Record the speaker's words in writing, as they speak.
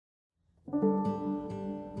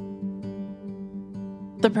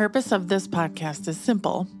The purpose of this podcast is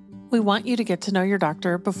simple. We want you to get to know your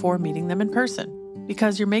doctor before meeting them in person,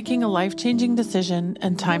 because you're making a life-changing decision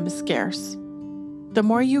and time is scarce. The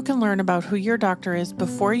more you can learn about who your doctor is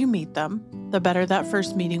before you meet them, the better that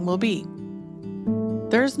first meeting will be.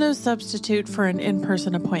 There's no substitute for an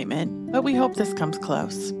in-person appointment, but we hope this comes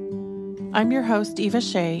close. I'm your host, Eva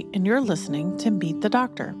Shea, and you're listening to Meet the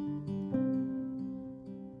Doctor.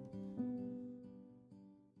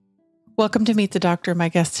 Welcome to Meet the Doctor. My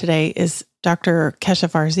guest today is Dr.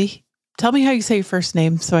 Keshavarzi. Tell me how you say your first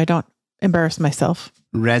name so I don't embarrass myself.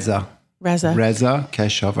 Reza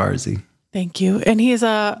Keshavarzi. Thank you. And he's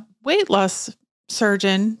a weight loss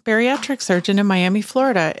surgeon, bariatric surgeon in Miami,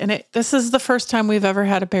 Florida. And this is the first time we've ever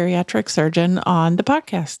had a bariatric surgeon on the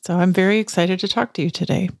podcast. So I'm very excited to talk to you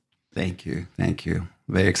today. Thank you. Thank you.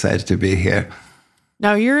 Very excited to be here.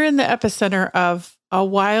 Now, you're in the epicenter of a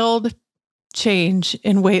wild change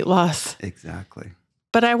in weight loss. Exactly.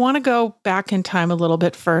 But I want to go back in time a little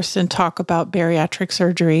bit first and talk about bariatric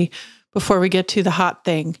surgery before we get to the hot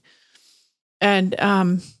thing.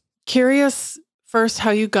 And curious first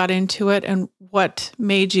how you got into it and what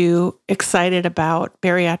made you excited about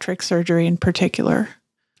bariatric surgery in particular.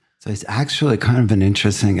 So it's actually kind of an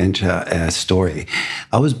interesting story.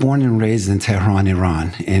 I was born and raised in Tehran,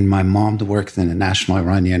 Iran, and my mom worked in a national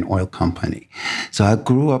Iranian oil company. So I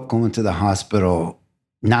grew up going to the hospital,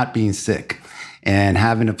 not being sick, and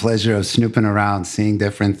having the pleasure of snooping around, seeing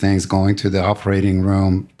different things, going to the operating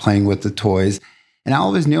room, playing with the toys. And I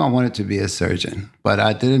always knew I wanted to be a surgeon, but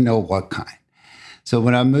I didn't know what kind. So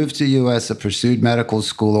when I moved to the U.S., I pursued medical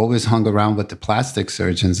school, always hung around with the plastic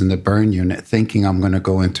surgeons in the burn unit, thinking I'm going to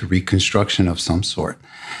go into reconstruction of some sort.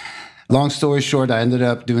 Long story short, I ended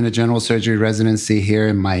up doing a general surgery residency here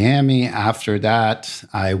in Miami. After that,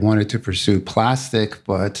 I wanted to pursue plastic,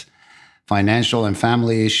 but financial and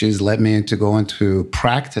family issues led me to go into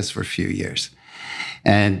practice for a few years.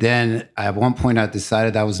 And then at one point, I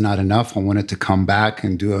decided that was not enough. I wanted to come back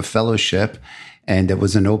and do a fellowship. And there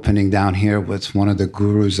was an opening down here with one of the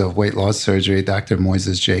gurus of weight loss surgery, Dr.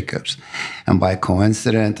 Moises Jacobs. And by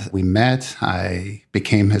coincidence, we met. I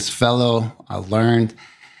became his fellow. I learned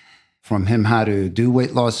from him how to do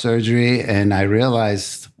weight loss surgery. And I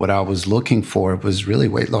realized what I was looking for was really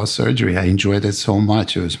weight loss surgery. I enjoyed it so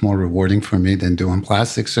much. It was more rewarding for me than doing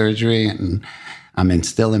plastic surgery. And I'm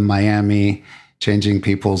still in Miami, changing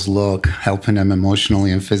people's look, helping them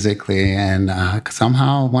emotionally and physically. And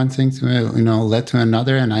somehow one thing led to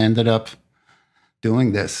another. And I ended up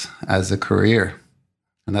doing this as a career.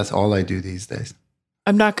 And that's all I do these days.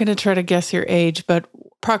 I'm not going to try to guess your age, but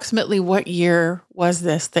approximately what year was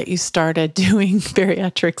this that you started doing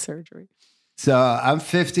bariatric surgery? So I'm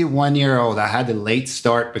 51 years old. I had a late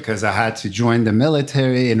start because I had to join the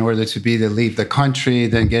military in order to leave the country,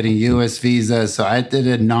 then getting U.S. visa. So I did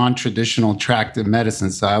a non-traditional track to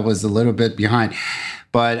medicine. So I was a little bit behind.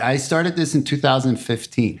 But I started this in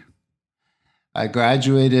 2015. I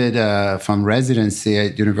graduated from residency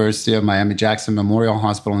at University of Miami-Jackson Memorial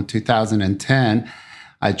Hospital in 2010.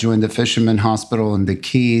 I joined the Fisherman Hospital in the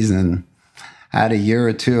Keys and had a year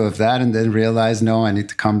or two of that and then realized, no, I need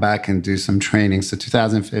to come back and do some training. So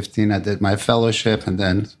 2015, I did my fellowship, and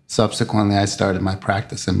then subsequently I started my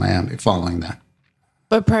practice in Miami following that.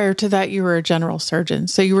 But prior to that, you were a general surgeon.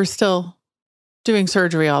 So you were still doing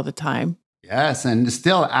surgery all the time. Yes. And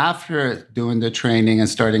still after doing the training and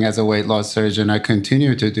starting as a weight loss surgeon, I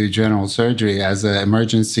continued to do general surgery as an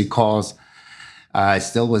emergency calls. I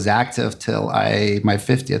still was active till my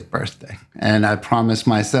 50th birthday. And I promised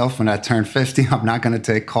myself when I turned 50, I'm not going to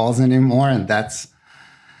take calls anymore. And that's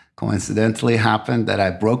coincidentally happened that I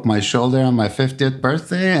broke my shoulder on my 50th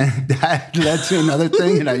birthday. And that led to another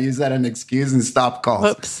thing. And I used that as an excuse and stopped calls.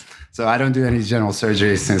 Whoops. So I don't do any general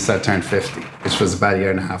surgery since I turned 50, which was about a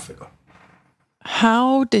year and a half ago.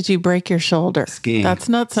 How did you break your shoulder? Skiing. That's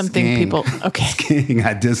not something people... Okay. Skiing.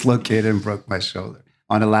 I dislocated and broke my shoulder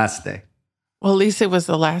on the last day. Well, at least it was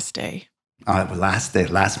the last day. The last day,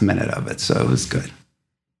 last minute of it. So it was good.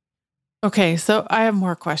 Okay, so I have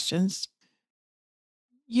more questions.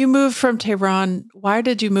 You moved from Tehran. Why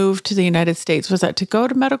did you move to the United States? Was that to go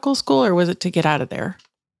to medical school or was it to get out of there?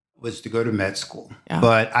 It was to go to med school. Yeah.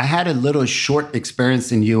 But I had a little short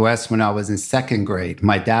experience in the U.S. when I was in second grade.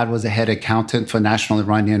 My dad was a head accountant for National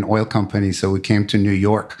Iranian Oil Company. So we came to New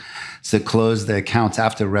York to close the accounts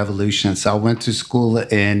after revolution. So I went to school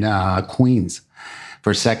in Queens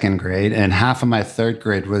for second grade, and half of my third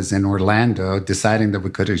grade was in Orlando, deciding that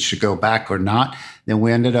we should go back or not. Then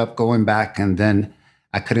we ended up going back, and then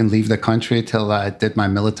I couldn't leave the country till I did my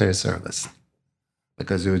military service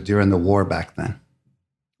because it was during the war back then.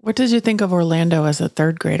 What did you think of Orlando as a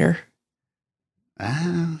third grader?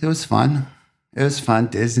 It was fun. It was fun.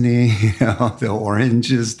 Disney, the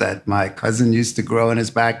oranges that my cousin used to grow in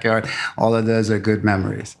his backyard. All of those are good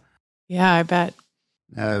memories. Yeah, I bet.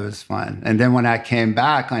 It was fun. And then when I came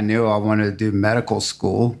back, I knew I wanted to do medical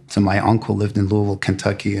school. So my uncle lived in Louisville,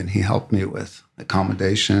 Kentucky, and he helped me with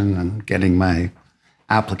accommodation and getting my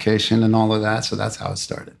application and all of that. So that's how it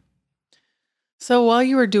started. So while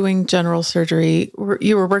you were doing general surgery,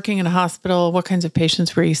 you were working in a hospital. What kinds of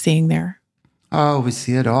patients were you seeing there? Oh, we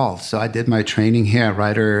see it all. So I did my training here at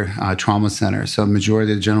Ryder Trauma Center. So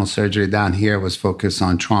majority of the general surgery down here was focused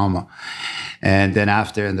on trauma. And then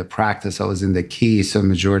after in the practice, I was in the key. So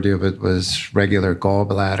majority of it was regular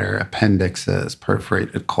gallbladder, appendixes,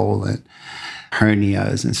 perforated colon,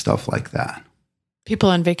 hernias, and stuff like that. People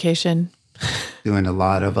on vacation. Doing a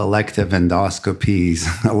lot of elective endoscopies,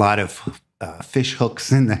 a lot of fish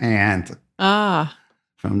hooks in the hand.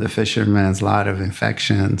 From the fishermen's, a lot of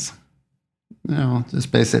infections.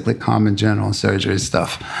 Just basically common general surgery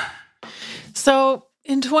stuff. So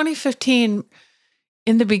in 2015,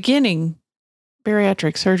 in the beginning,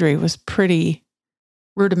 bariatric surgery was pretty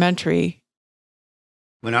rudimentary.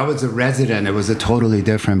 When I was a resident, it was a totally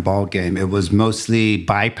different ballgame. It was mostly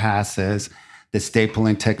bypasses. The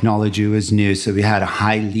stapling technology was new, so we had a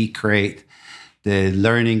high leak rate. The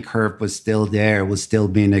learning curve was still there, it was still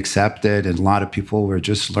being accepted, and a lot of people were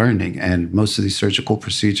just learning. And most of these surgical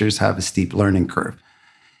procedures have a steep learning curve.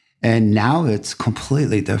 And now it's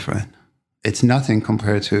completely different. It's nothing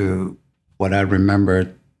compared to what I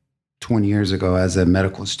remember 20 years ago as a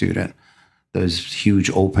medical student. Those huge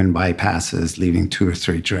open bypasses leaving 2 or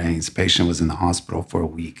 3 drains. The patient was in the hospital for a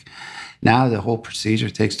week. Now the whole procedure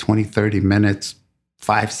takes 20, 30 minutes,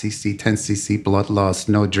 5 cc, 10 cc blood loss,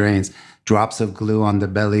 no drains, drops of glue on the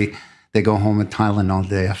belly. They go home with Tylenol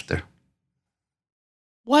day after.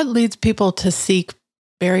 What leads people to seek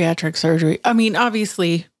bariatric surgery? I mean,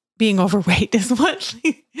 obviously, being overweight is what,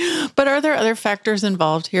 but are there other factors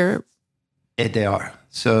involved here? They are.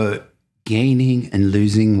 So gaining and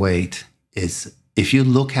losing weight is, if you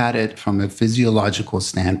look at it from a physiological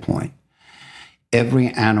standpoint, every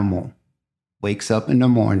animal wakes up in the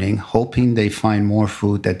morning hoping they find more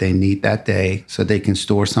food that they need that day so they can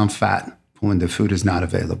store some fat when the food is not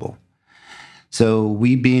available. So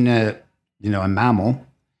we being a mammal,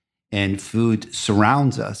 and food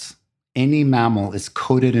surrounds us. Any mammal is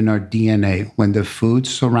coded in our DNA. When the food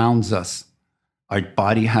surrounds us, our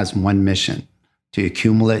body has one mission: to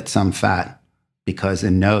accumulate some fat because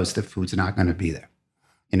it knows the food's not going to be there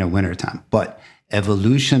in the wintertime. But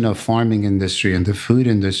evolution of farming industry and the food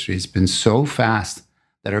industry has been so fast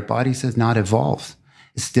that our bodies has not evolved.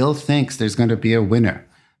 It still thinks there's going to be a winter,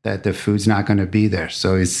 that the food's not going to be there.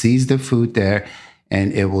 So it sees the food there,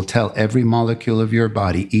 and it will tell every molecule of your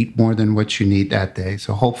body, eat more than what you need that day.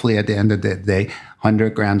 So hopefully at the end of the day,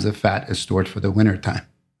 100 grams of fat is stored for the wintertime.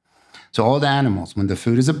 So all the animals, when the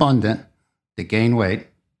food is abundant, they gain weight.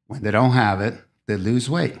 When they don't have it, they lose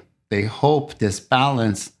weight. They hope this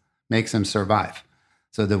balance makes them survive.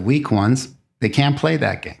 So the weak ones, they can't play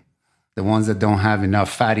that game. The ones that don't have enough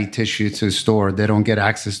fatty tissue to store, they don't get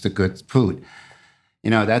access to good food.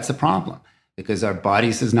 That's a problem because our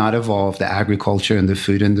bodies has not evolved. The agriculture and the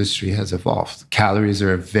food industry has evolved. Calories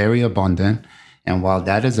are very abundant. And while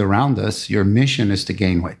that is around us, your mission is to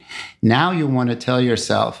gain weight. Now you want to tell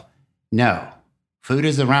yourself, no, food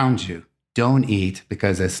is around you. Don't eat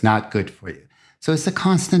because it's not good for you. So it's a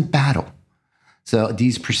constant battle. So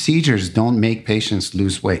these procedures don't make patients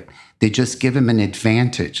lose weight. They just give them an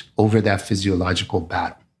advantage over that physiological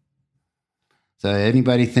battle. So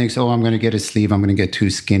anybody thinks, oh, I'm going to get a sleeve, I'm going to get too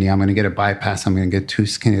skinny, I'm going to get a bypass, I'm going to get too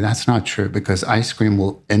skinny. That's not true, because ice cream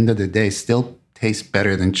will, end of the day, still taste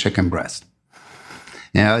better than chicken breast.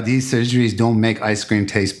 These surgeries don't make ice cream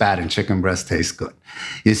taste bad and chicken breast taste good.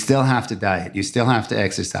 You still have to diet, you still have to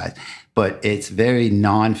exercise, but it's very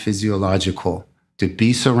non-physiological to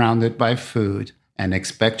be surrounded by food and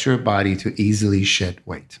expect your body to easily shed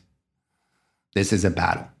weight. This is a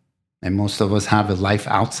battle. And most of us have a life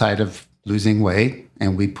outside of losing weight,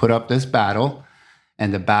 and we put up this battle,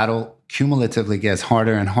 and the battle cumulatively gets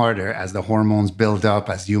harder and harder as the hormones build up,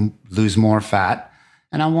 as you lose more fat.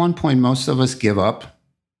 And at one point, most of us give up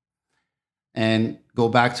and go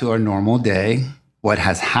back to our normal day. What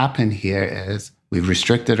has happened here is we've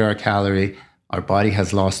restricted our calorie, our body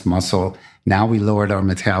has lost muscle, now we lowered our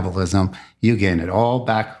metabolism, you gain it all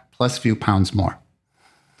back plus a few pounds more.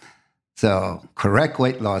 So correct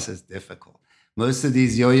weight loss is difficult. Most of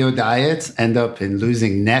these yo-yo diets end up in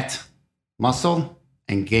losing net muscle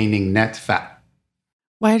and gaining net fat.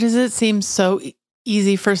 Why does it seem so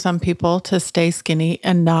easy for some people to stay skinny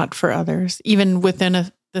and not for others, even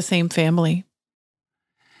within the same family?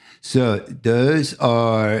 So those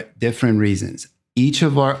are different reasons. Each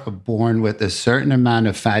of us are born with a certain amount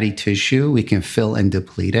of fatty tissue. We can fill and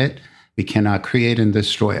deplete it. We cannot create and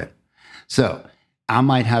destroy it. So I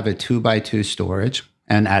might have a 2x2 storage,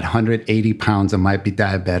 and at 180 pounds, I might be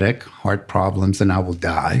diabetic, heart problems, and I will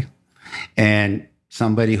die. And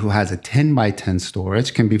somebody who has a 10x10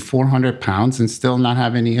 storage can be 400 pounds and still not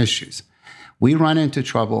have any issues. We run into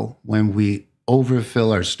trouble when we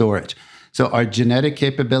overfill our storage. So our genetic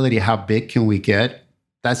capability, how big can we get?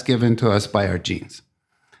 That's given to us by our genes.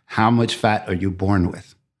 How much fat are you born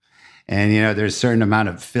with? And, there's a certain amount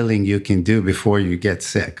of filling you can do before you get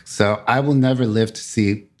sick. So I will never live to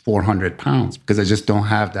see 400 pounds because I just don't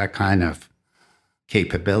have that kind of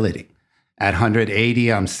capability. At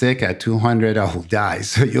 180, I'm sick. At 200, I will die.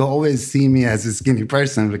 So you always see me as a skinny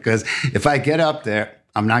person because if I get up there,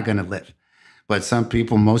 I'm not going to live. But some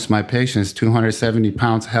people, most of my patients, 270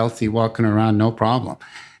 pounds healthy, walking around, no problem.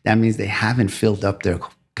 That means they haven't filled up their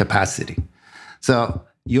capacity. So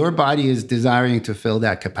your body is desiring to fill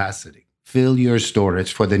that capacity. Fill your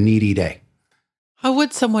storage for the needy day. How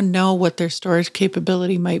would someone know what their storage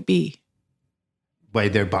capability might be? By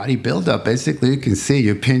their body buildup, basically, you can see.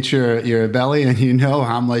 You pinch your belly, and you know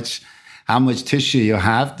how much tissue you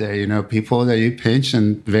have there. People that you pinch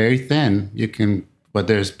and very thin, but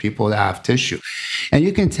there's people that have tissue, and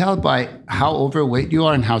you can tell by how overweight you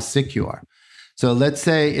are and how sick you are. So let's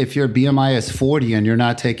say if your BMI is 40 and you're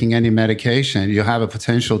not taking any medication, you have a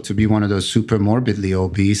potential to be one of those super morbidly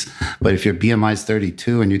obese. But if your BMI is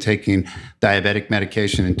 32 and you're taking diabetic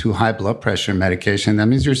medication and too high blood pressure medication, that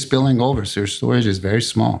means you're spilling over. So your storage is very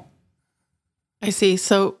small. I see.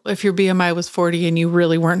 So if your BMI was 40 and you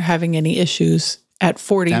really weren't having any issues at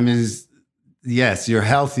 40. That means, yes, you're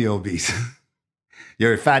healthy obese.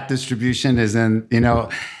 Your fat distribution is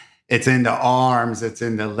it's in the arms, it's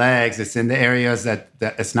in the legs, it's in the areas that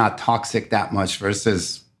it's not toxic that much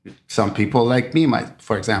versus some people like me,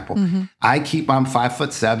 for example. Mm-hmm. I'm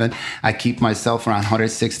 5'7". I keep myself around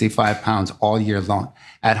 165 pounds all year long.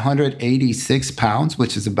 At 186 pounds,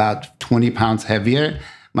 which is about 20 pounds heavier,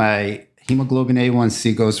 my hemoglobin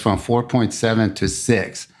A1C goes from 4.7 to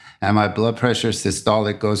 6. And my blood pressure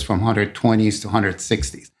systolic goes from 120s to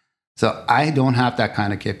 160s. So I don't have that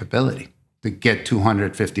kind of capability to get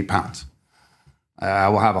 250 pounds. I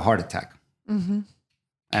will have a heart attack. Mm-hmm.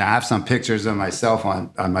 And I have some pictures of myself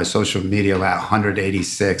on my social media at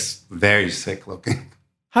 186, very sick looking.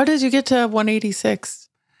 How did you get to 186?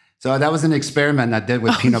 So that was an experiment I did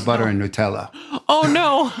with peanut butter and Nutella. Oh,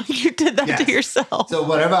 no. You did that Yes. to yourself. So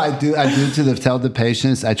whatever I do tell the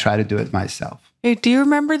patients, I try to do it myself. Hey, do you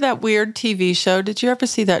remember that weird TV show? Did you ever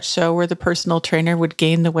see that show where the personal trainer would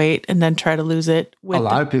gain the weight and then try to lose it? A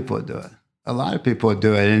lot of people do it. A lot of people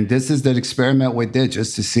do it. And this is the experiment we did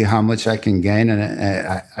just to see how much I can gain. And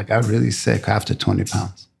I got really sick after 20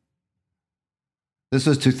 pounds. This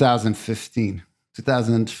was 2015.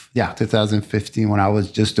 2015 when I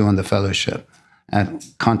was just doing the fellowship and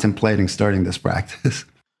contemplating starting this practice.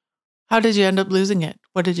 How did you end up losing it?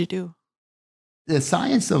 What did you do? The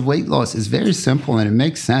science of weight loss is very simple and it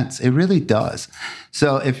makes sense. It really does.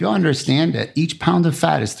 So if you understand it, each pound of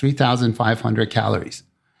fat is 3,500 calories.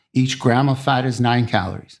 Each gram of fat is 9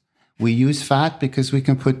 calories. We use fat because we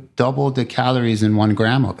can put double the calories in 1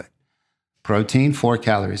 gram of it. Protein, 4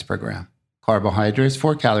 calories per gram. Carbohydrates,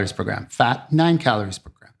 4 calories per gram. Fat, 9 calories per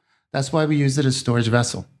gram. That's why we use it as storage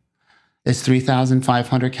vessel. It's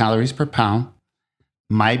 3,500 calories per pound.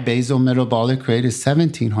 My basal metabolic rate is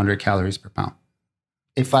 1,700 calories per pound.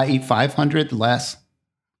 If I eat 500 less,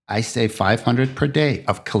 I save 500 per day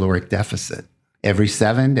of caloric deficit. Every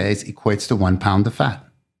 7 days equates to 1 pound of fat.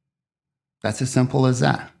 That's as simple as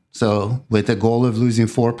that. So with the goal of losing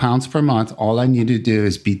 4 pounds per month, all I need to do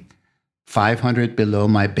is be 500 below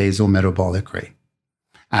my basal metabolic rate.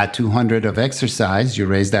 At 200 of exercise, you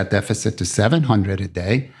raise that deficit to 700 a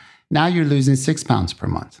day. Now you're losing 6 pounds per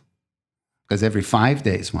month because every 5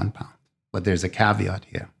 days, 1 pound. But there's a caveat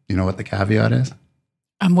here. You know what the caveat is?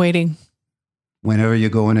 I'm waiting. Whenever you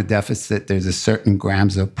go in a deficit, there's a certain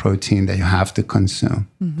grams of protein that you have to consume.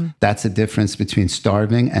 Mm-hmm. That's the difference between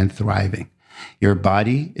starving and thriving. Your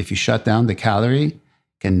body, if you shut down the calorie,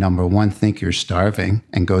 can, number one, think you're starving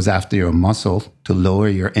and goes after your muscle to lower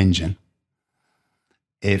your engine.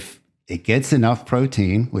 If it gets enough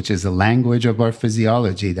protein, which is the language of our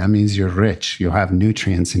physiology, that means you're rich, you have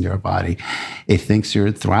nutrients in your body. It thinks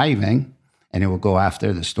you're thriving and it will go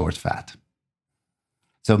after the stored fat.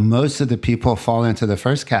 So most of the people fall into the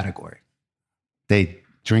first category. They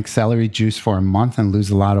drink celery juice for a month and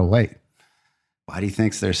lose a lot of weight. Body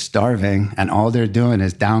thinks they're starving, and all they're doing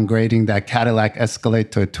is downgrading that Cadillac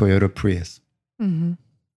Escalade to a Toyota Prius. Mm-hmm.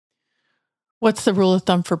 What's the rule of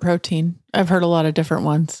thumb for protein? I've heard a lot of different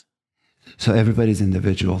ones. So everybody's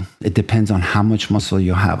individual. It depends on how much muscle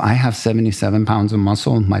you have. I have 77 pounds of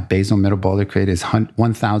muscle. My basal metabolic rate is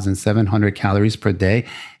 1,700 calories per day.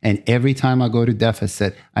 And every time I go to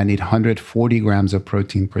deficit, I need 140 grams of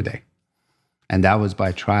protein per day. And that was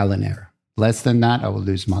by trial and error. Less than that, I will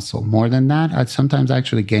lose muscle. More than that, I'd sometimes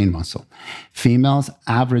actually gain muscle. Females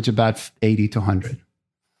average about 80 to 100.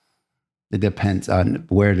 It depends on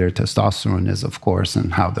where their testosterone is, of course,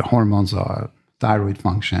 and how their hormones are, thyroid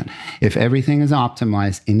function. If everything is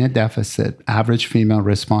optimized in a deficit, average female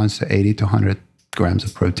responds to 80 to 100 grams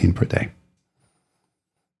of protein per day.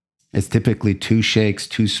 It's typically 2 shakes,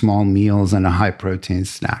 2 small meals, and a high protein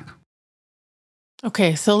snack.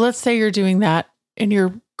 Okay, so let's say you're doing that and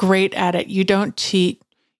you're great at it. You don't cheat.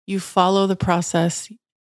 You follow the process,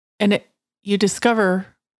 and you discover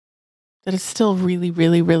that it's still really,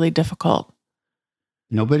 really, really difficult.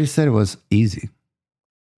 Nobody said it was easy.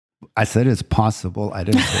 I said it's possible. I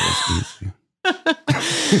didn't say it's easy.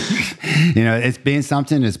 It's being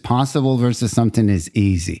something is possible versus something is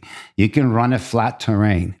easy. You can run a flat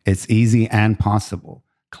terrain. It's easy and possible.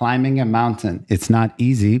 Climbing a mountain, it's not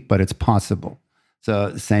easy, but it's possible.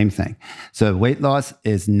 So same thing. So weight loss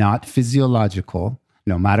is not physiological.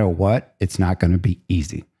 No matter what, it's not going to be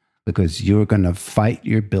easy because you're going to fight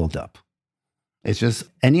your buildup. It's just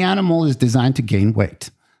any animal is designed to gain weight.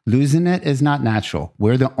 Losing it is not natural.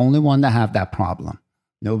 We're the only one that have that problem.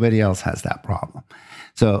 Nobody else has that problem.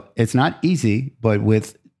 So it's not easy, but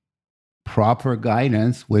with proper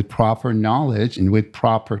guidance, with proper knowledge, and with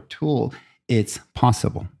proper tool, it's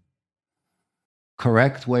possible.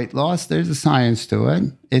 Correct weight loss, there's a science to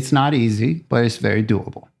it. It's not easy, but it's very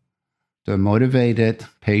doable. To a motivated,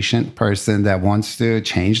 patient person that wants to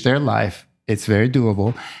change their life, it's very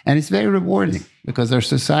doable. And it's very rewarding because our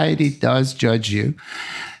society does judge you.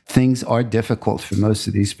 Things are difficult for most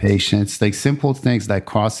of these patients, like simple things like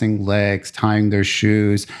crossing legs, tying their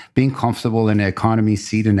shoes, being comfortable in an economy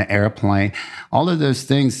seat in an airplane. All of those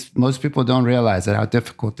things, most people don't realize how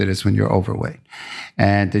difficult it is when you're overweight.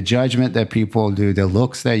 And the judgment that people do, the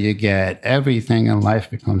looks that you get, everything in life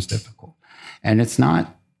becomes difficult. And it's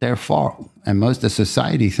not their fault. And most of the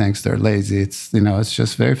society thinks they're lazy. It's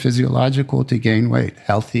just very physiological to gain weight.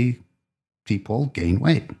 Healthy people gain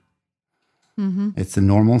weight. Mm-hmm. It's the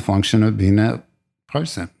normal function of being a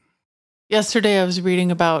person. Yesterday, I was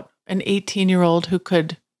reading about an 18-year-old who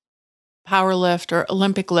could power lift or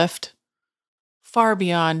Olympic lift far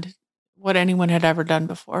beyond what anyone had ever done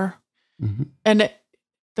before. Mm-hmm. And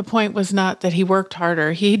the point was not that he worked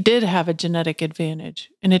harder. He did have a genetic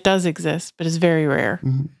advantage, and it does exist, but it's very rare.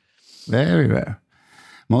 Mm-hmm. Very rare.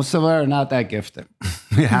 Most of us are not that gifted.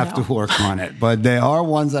 We have to work on it. But there are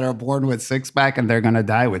ones that are born with six-pack and they're going to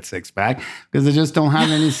die with six-pack because they just don't have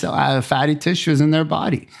any fatty tissues in their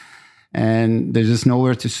body. And there's just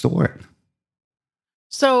nowhere to store it.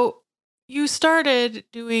 So you started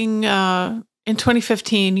doing, in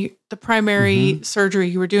 2015, the primary surgery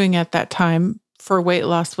you were doing at that time for weight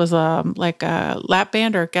loss was like a lap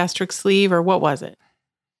band or a gastric sleeve, or what was it?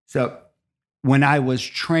 So when I was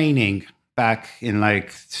training back in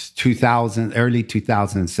like 2000, early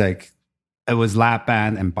 2006, it was lap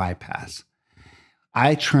band and bypass.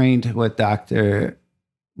 I trained with Dr.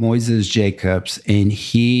 Moises Jacobs, and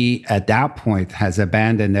he, at that point, has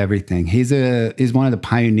abandoned everything. He's one of the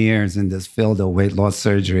pioneers in this field of weight loss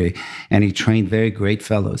surgery, and he trained very great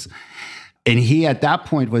fellows. And he, at that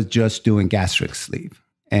point, was just doing gastric sleeve.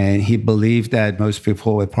 And he believed that most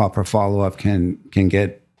people with proper follow-up can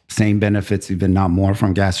get same benefits, even not more,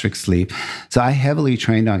 from gastric sleeve. So I heavily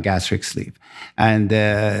trained on gastric sleeve. And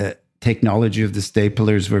the technology of the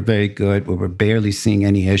staplers were very good. We were barely seeing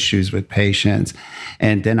any issues with patients.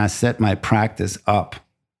 And then I set my practice up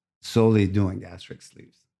solely doing gastric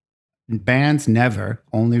sleeves. Bands never,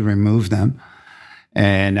 only remove them.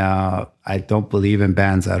 And I don't believe in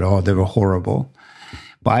bands at all. They were horrible.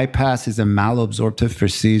 Bypass is a malabsorptive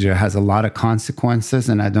procedure, has a lot of consequences,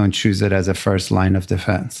 and I don't choose it as a first line of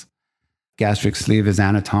defense. Gastric sleeve is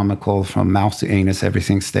anatomical from mouth to anus.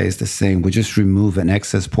 Everything stays the same. We just remove an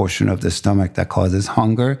excess portion of the stomach that causes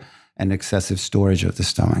hunger and excessive storage of the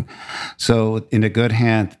stomach. So in a good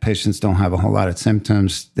hand, patients don't have a whole lot of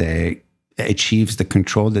symptoms. They achieves the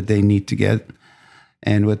control that they need to get.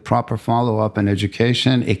 And with proper follow-up and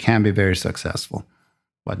education, it can be very successful,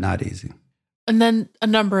 but not easy. And then a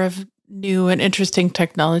number of new and interesting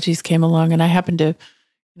technologies came along. And I happened to,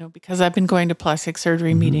 because I've been going to plastic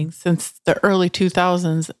surgery meetings since the early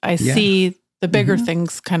 2000s, I see the bigger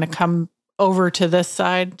things kind of come over to this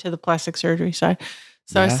side, to the plastic surgery side.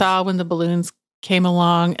 So I saw when the balloons came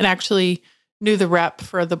along, and actually knew the rep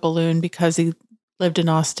for the balloon because he lived in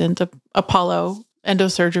Austin. The Apollo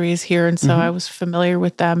Endosurgery is here. And so I was familiar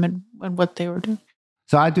with them and what they were doing.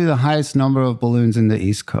 So I do the highest number of balloons in the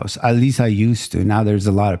East Coast. At least I used to. Now there's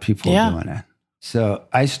a lot of people doing it. So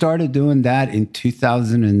I started doing that in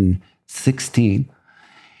 2016.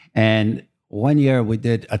 And one year we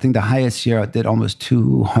did, I think the highest year I did almost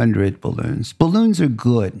 200 balloons. Balloons are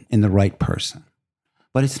good in the right person,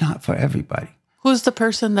 but it's not for everybody. Who's the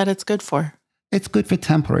person that it's good for? It's good for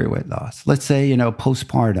temporary weight loss. Let's say,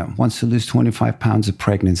 postpartum, wants to lose 25 pounds of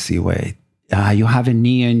pregnancy weight. You have a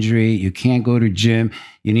knee injury. You can't go to gym.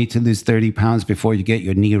 You need to lose 30 pounds before you get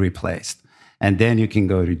your knee replaced. And then you can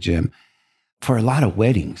go to gym. For a lot of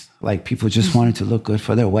weddings, like people just wanted to look good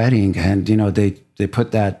for their wedding. And, they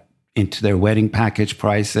put that into their wedding package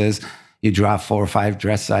prices. You drop 4 or 5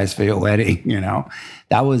 dress size for your wedding,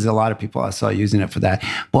 That was a lot of people I saw using it for that.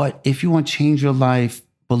 But if you want to change your life,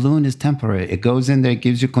 balloon is temporary. It goes in there,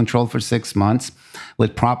 gives you control for 6 months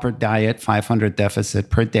with proper diet, 500 deficit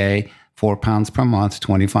per day, 4 pounds per month,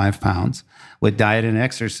 25 pounds. With diet and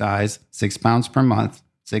exercise, 6 pounds per month,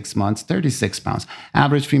 6 months, 36 pounds.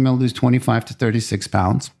 Average female lose 25 to 36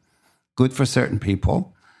 pounds. Good for certain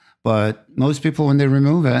people. But most people, when they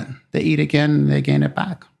remove it, they eat again and they gain it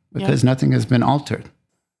back because nothing has been altered.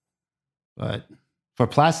 But for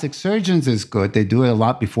plastic surgeons, it's good. They do it a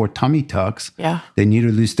lot before tummy tucks. Yeah. They need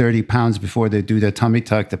to lose 30 pounds before they do their tummy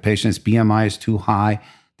tuck. The patient's BMI is too high.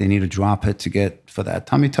 They need to drop it to get for that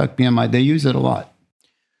tummy tuck BMI. They use it a lot.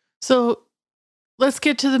 So let's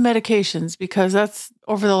get to the medications because that's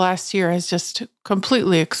over the last year has just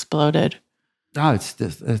completely exploded. Oh,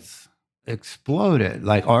 it's exploded.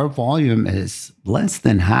 Like our volume is less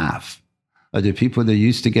than half of the people that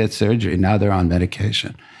used to get surgery. Now they're on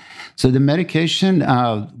medication. So the medication,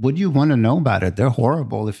 what do you want to know about it? They're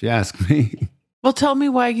horrible if you ask me. Well, tell me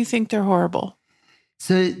why you think they're horrible.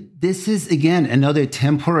 So this is, again, another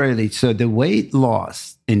temporarily. So the weight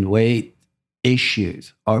loss and weight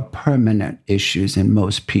issues are permanent issues in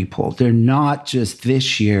most people. They're not just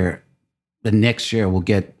this year, the next year will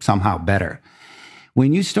get somehow better.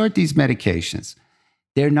 When you start these medications,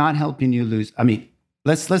 they're not helping you lose. I mean,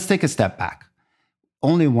 let's take a step back.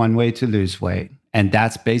 Only one way to lose weight, and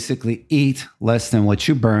that's basically eat less than what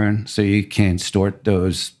you burn so you can store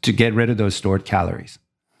those, to get rid of those stored calories.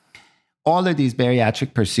 All of these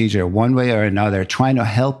bariatric procedures, one way or another, are trying to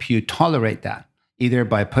help you tolerate that, either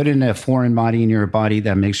by putting a foreign body in your body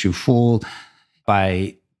that makes you full,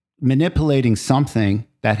 by manipulating something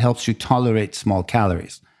that helps you tolerate small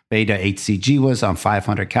calories. Beta HCG was on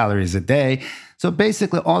 500 calories a day. So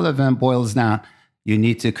basically all of them boils down, you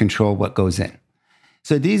need to control what goes in.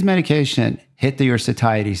 So these medications hit your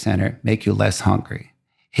satiety center, make you less hungry.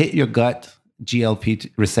 Hit your gut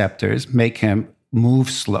GLP receptors, make him move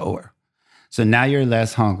slower. So now you're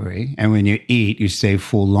less hungry. And when you eat, you stay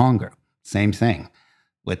full longer. Same thing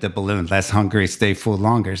with the balloon, less hungry, stay full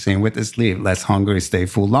longer. Same with the sleeve, less hungry, stay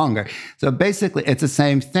full longer. So basically it's the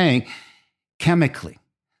same thing chemically.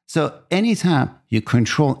 So anytime you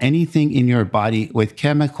control anything in your body with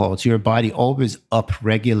chemicals, your body always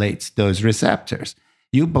upregulates those receptors.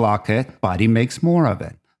 You block it, body makes more of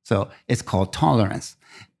it. So it's called tolerance.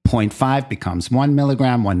 0.5 becomes 1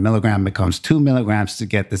 milligram, 1 milligram becomes 2 milligrams to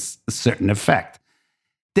get this certain effect.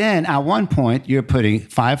 Then at one point, you're putting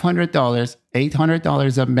 $500,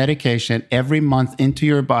 $800 of medication every month into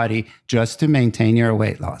your body just to maintain your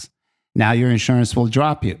weight loss. Now your insurance will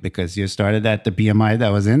drop you because you started at the BMI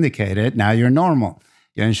that was indicated. Now you're normal.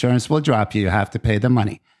 Your insurance will drop you. You have to pay the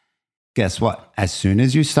money. Guess what? As soon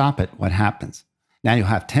as you stop it, what happens? Now you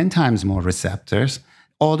have 10 times more receptors.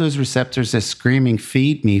 All those receptors are screaming,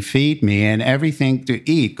 feed me, and everything to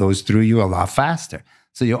eat goes through you a lot faster.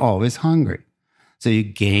 So you're always hungry. So you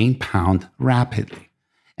gain pound rapidly.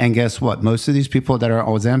 And guess what? Most of these people that are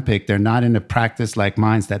Ozempic, they're not in a practice like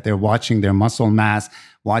mine, that they're watching their muscle mass,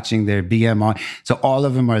 watching their BMI. So all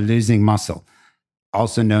of them are losing muscle,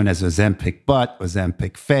 also known as Ozempic butt,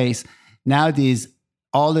 Ozempic face. Now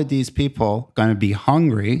all of these people going to be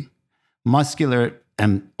hungry, muscular,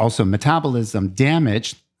 and also metabolism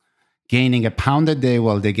damaged, gaining a pound a day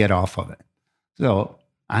while they get off of it. So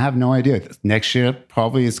I have no idea. Next year,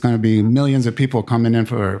 probably it's going to be millions of people coming in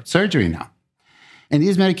for surgery now. And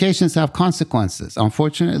these medications have consequences.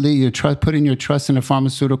 Unfortunately, you're putting your trust in the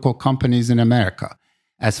pharmaceutical companies in America.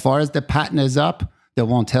 As far as the patent is up, they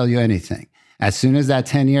won't tell you anything. As soon as that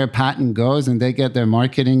 10-year patent goes and they get their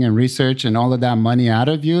marketing and research and all of that money out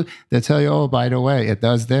of you, they tell you, oh, by the way, it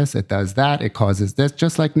does this, it does that, it causes this,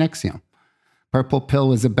 just like Nexium. Purple pill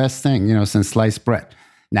was the best thing, since sliced bread.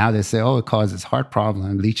 Now they say, oh, it causes heart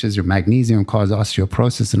problem, leaches your magnesium, causes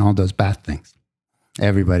osteoporosis and all those bad things.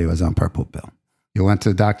 Everybody was on purple pill. You went to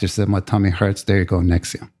the doctor, said, my tummy hurts. There you go,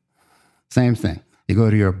 Nexium. Same thing. You go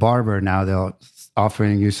to your barber, now they'll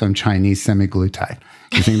offering you some Chinese semaglutide.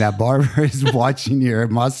 You think that barber is watching your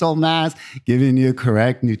muscle mass, giving you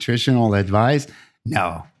correct nutritional advice?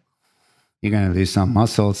 No. You're going to lose some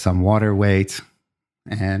muscle, some water weight,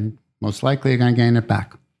 and most likely you're going to gain it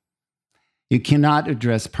back. You cannot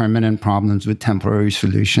address permanent problems with temporary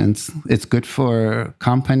solutions. It's good for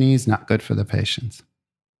companies, not good for the patients.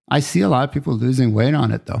 I see a lot of people losing weight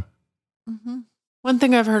on it, though. Mm-hmm. One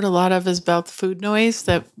thing I've heard a lot of is about the food noise,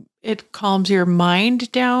 that it calms your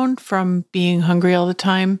mind down from being hungry all the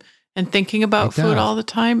time and thinking about food all the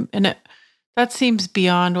time. And that seems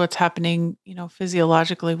beyond what's happening,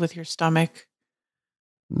 physiologically with your stomach.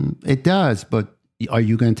 It does, but are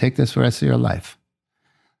you going to take this for the rest of your life?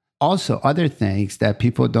 Also, other things that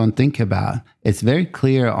people don't think about, it's very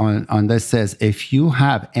clear on this says, if you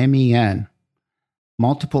have MEN,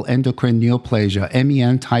 multiple endocrine neoplasia,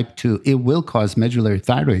 MEN type 2, it will cause medullary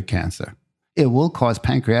thyroid cancer. It will cause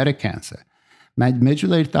pancreatic cancer.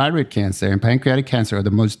 Medullary thyroid cancer and pancreatic cancer are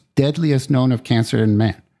the most deadliest known of cancer in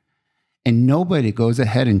men. And nobody goes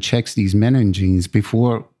ahead and checks these menin genes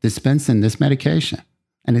before dispensing this medication.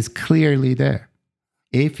 And it's clearly there.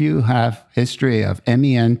 If you have history of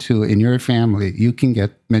MEN2 in your family, you can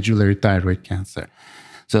get medullary thyroid cancer.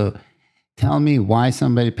 So tell me why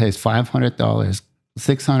somebody pays $500,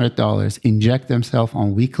 $600, inject themselves on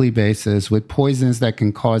a weekly basis with poisons that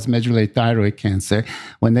can cause medullary thyroid cancer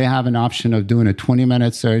when they have an option of doing a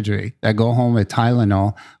 20-minute surgery that go home with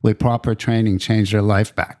Tylenol with proper training, change their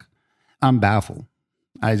life back. I'm baffled.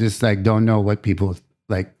 I just don't know what people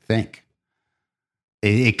think.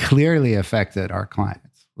 It clearly affected our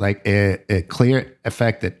clients. It clearly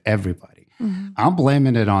affected everybody. Mm-hmm. I'm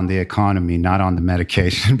blaming it on the economy, not on the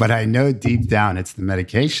medication. But I know deep down it's the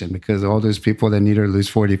medication, because all those people that need to lose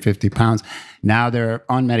 40, 50 pounds, now they're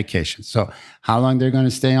on medication. So how long they're going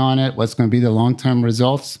to stay on it? What's going to be the long-term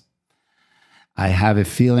results? I have a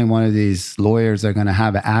feeling one of these lawyers are going to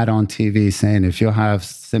have an ad on TV saying, if you have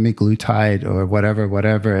semaglutide or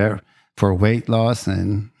whatever, for weight loss,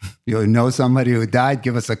 and you know somebody who died,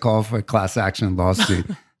 give us a call for a class action lawsuit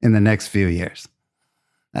in the next few years.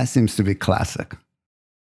 That seems to be classic.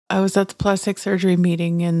 I was at the plastic surgery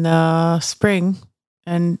meeting in the spring,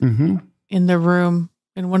 and in the room,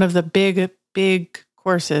 in one of the big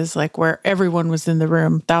courses, where everyone was in the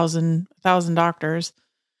room, 1,000 doctors,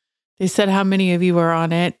 they said, how many of you are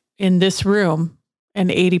on it in this room? And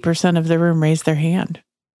 80% of the room raised their hand.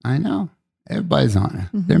 I know. Everybody's on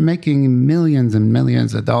it. Mm-hmm. They're making millions and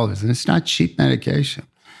millions of dollars, and it's not cheap medication.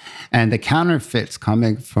 And the counterfeits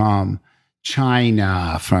coming from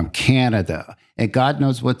China, from Canada, and God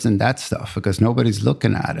knows what's in that stuff, because nobody's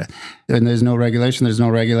looking at it. And there's no regulation.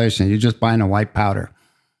 You're just buying a white powder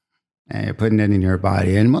and you're putting it in your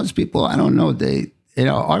body. And most people, I don't know,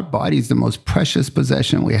 our body is the most precious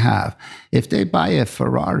possession we have. If they buy a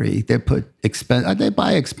Ferrari, they buy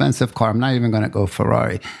an expensive car. I'm not even going to go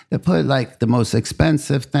Ferrari. They put the most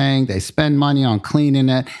expensive thing. They spend money on cleaning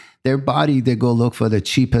it. Their body, they go look for the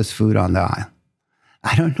cheapest food on the aisle.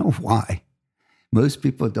 I don't know why. Most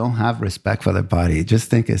people don't have respect for their body. Just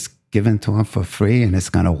think it's given to them for free and it's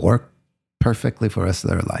going to work perfectly for the rest of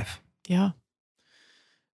their life. Yeah.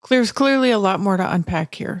 There's clearly a lot more to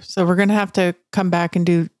unpack here. So we're going to have to come back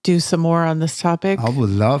and do some more on this topic. I would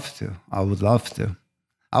love to.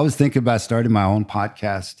 I was thinking about starting my own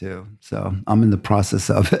podcast too. So I'm in the process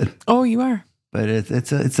of it. Oh, you are? But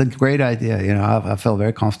it's a great idea. I feel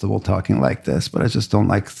very comfortable talking like this, but I just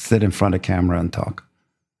don't sit in front of camera and talk.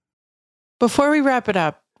 Before we wrap it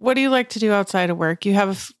up, what do you like to do outside of work? You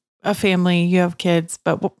have a family, you have kids,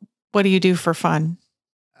 but what do you do for fun?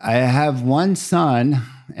 I have one son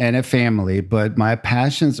and a family, but my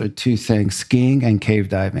passions are two things: skiing and cave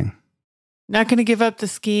diving. Not going to give up the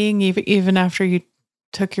skiing even after you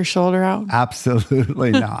took your shoulder out? Absolutely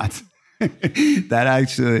not. That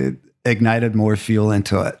actually ignited more fuel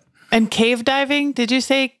into it. And cave diving? Did you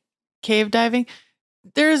say cave diving?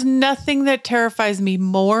 There is nothing that terrifies me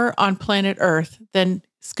more on planet Earth than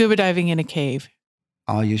scuba diving in a cave.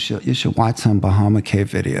 Oh, you should watch some Bahama cave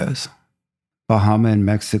videos. Bahama and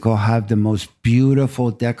Mexico have the most beautiful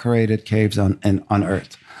decorated caves on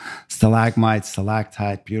Earth. Stalagmites,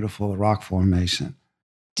 stalactite, beautiful rock formation.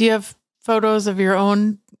 Do you have photos of your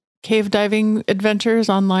own cave diving adventures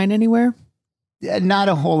online anywhere? Yeah, not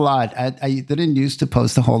a whole lot. I didn't used to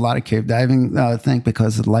post a whole lot of cave diving thing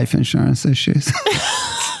because of life insurance issues.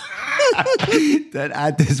 that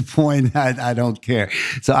at this point, I don't care.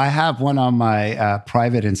 So I have one on my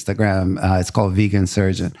private Instagram. It's called Vegan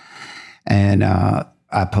Surgeon. And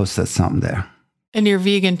I posted something there. And you're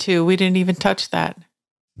vegan too. We didn't even touch that.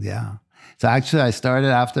 Yeah. So actually, I started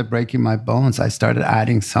after breaking my bones, I started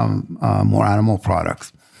adding some more animal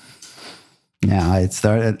products. Yeah, I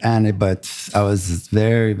started, but I was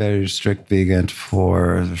very, very strict vegan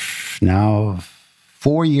for now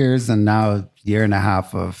 4 years and now a year and a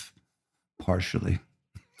half of partially.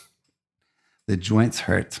 The joints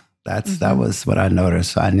hurt. That was what I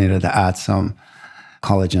noticed. So I needed to add some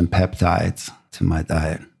collagen peptides to my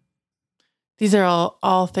diet. These are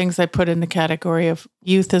all things I put in the category of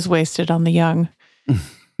youth is wasted on the young.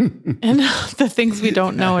 And the things we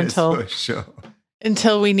don't know until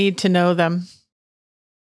we need to know them.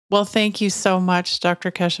 Well, thank you so much,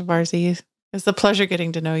 Dr. Keshavarzi. It's a pleasure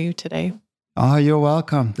getting to know you today. Oh, you're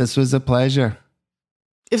welcome. This was a pleasure.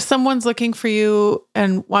 If someone's looking for you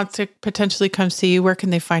and wants to potentially come see you, where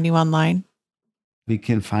can they find you online? You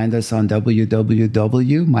can find us on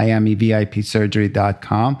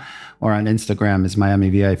www.miamivipsurgery.com or on Instagram is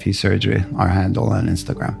Miami VIP Surgery, our handle on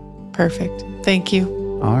Instagram. Perfect. Thank you.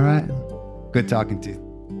 All right. Good talking to you.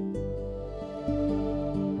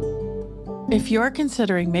 If you're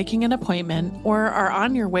considering making an appointment or are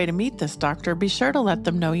on your way to meet this doctor, be sure to let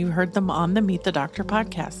them know you heard them on the Meet the Doctor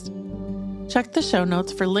podcast. Check the show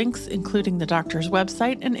notes for links, including the doctor's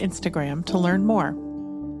website and Instagram, to learn more.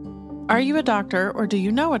 Are you a doctor or do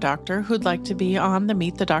you know a doctor who'd like to be on the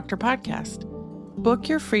Meet the Doctor podcast? Book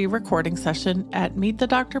your free recording session at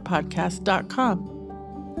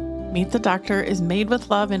meetthedoctorpodcast.com. Meet the Doctor is made with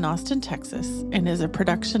love in Austin, Texas, and is a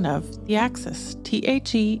production of The Axis,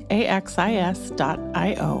 TheAxis.io.